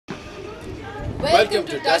Welcome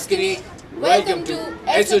to Tuscany. Welcome to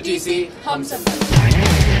SOTC Hum Safar.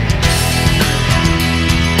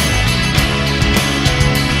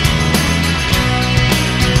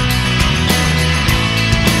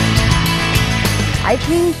 I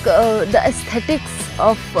think the aesthetics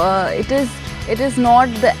of it is not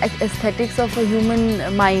the aesthetics of a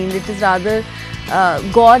human mind. It is rather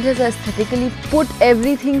God has aesthetically put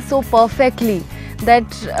everything so perfectly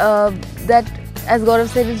that as Gaurav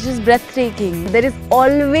said, it's just breathtaking. There is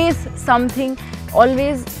always something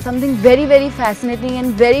very, very fascinating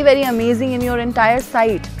and very, very amazing in your entire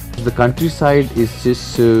site. The countryside is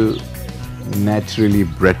just so naturally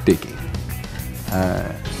breathtaking.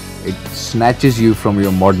 It snatches you from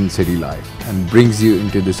your modern city life and brings you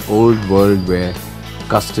into this old world where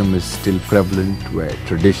custom is still prevalent, where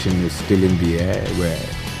tradition is still in the air, where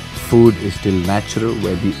food is still natural,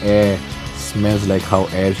 where the air smells like how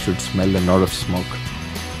air should smell and not of smoke.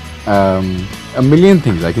 A million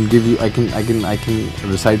things I can give you. I can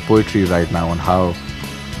recite poetry right now on how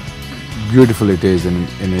beautiful it is in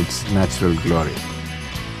its natural glory.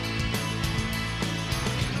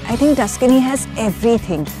 I think Tuscany has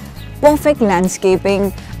everything. Perfect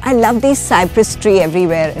landscaping. I love these cypress tree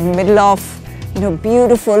everywhere. In the middle of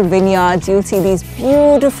beautiful vineyards, you'll see these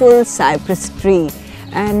beautiful cypress tree,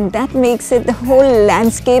 and that makes it the whole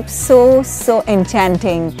landscape so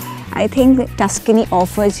enchanting. I think Tuscany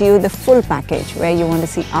offers you the full package where you want to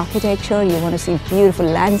see architecture, you want to see beautiful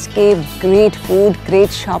landscape, great food, great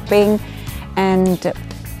shopping, and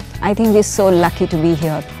I think we're so lucky to be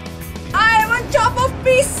here. I am on top of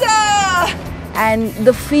Pisa! And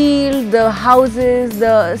the field, the houses,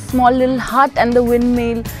 the small little hut and the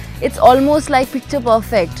windmill, it's almost like picture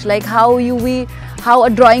perfect, like how a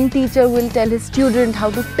drawing teacher will tell his student how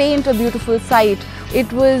to paint a beautiful site.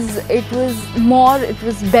 It was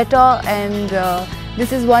better, and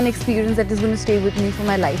this is one experience that is going to stay with me for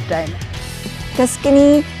my lifetime.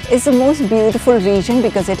 Tuscany is the most beautiful region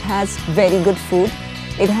because it has very good food.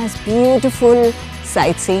 It has beautiful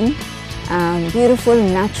sightseeing, beautiful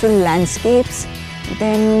natural landscapes,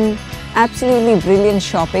 then absolutely brilliant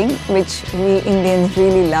shopping, which we Indians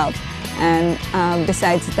really love. And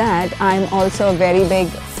besides that, I'm also a very big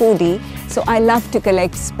foodie, so I love to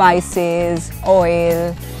collect spices,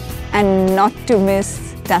 oil, and not to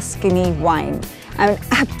miss Tuscany wine. And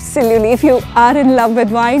absolutely, if you are in love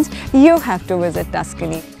with wines, you have to visit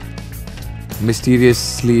Tuscany.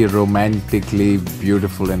 Mysteriously, romantically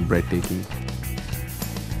beautiful and breathtaking.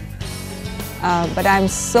 But I'm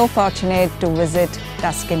so fortunate to visit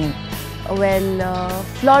Tuscany. Well,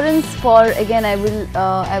 Florence again I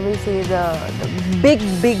will say the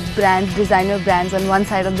big brands, designer brands on one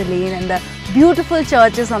side of the lane and the beautiful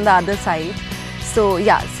churches on the other side. So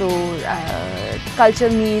yeah, culture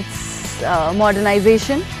meets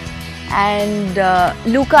modernization. And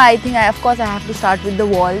Lucca, I think of course I have to start with the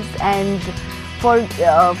walls, and for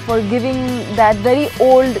giving that very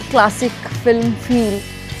old classic film feel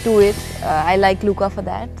to it, I like Lucca for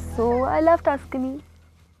that. So I love Tuscany.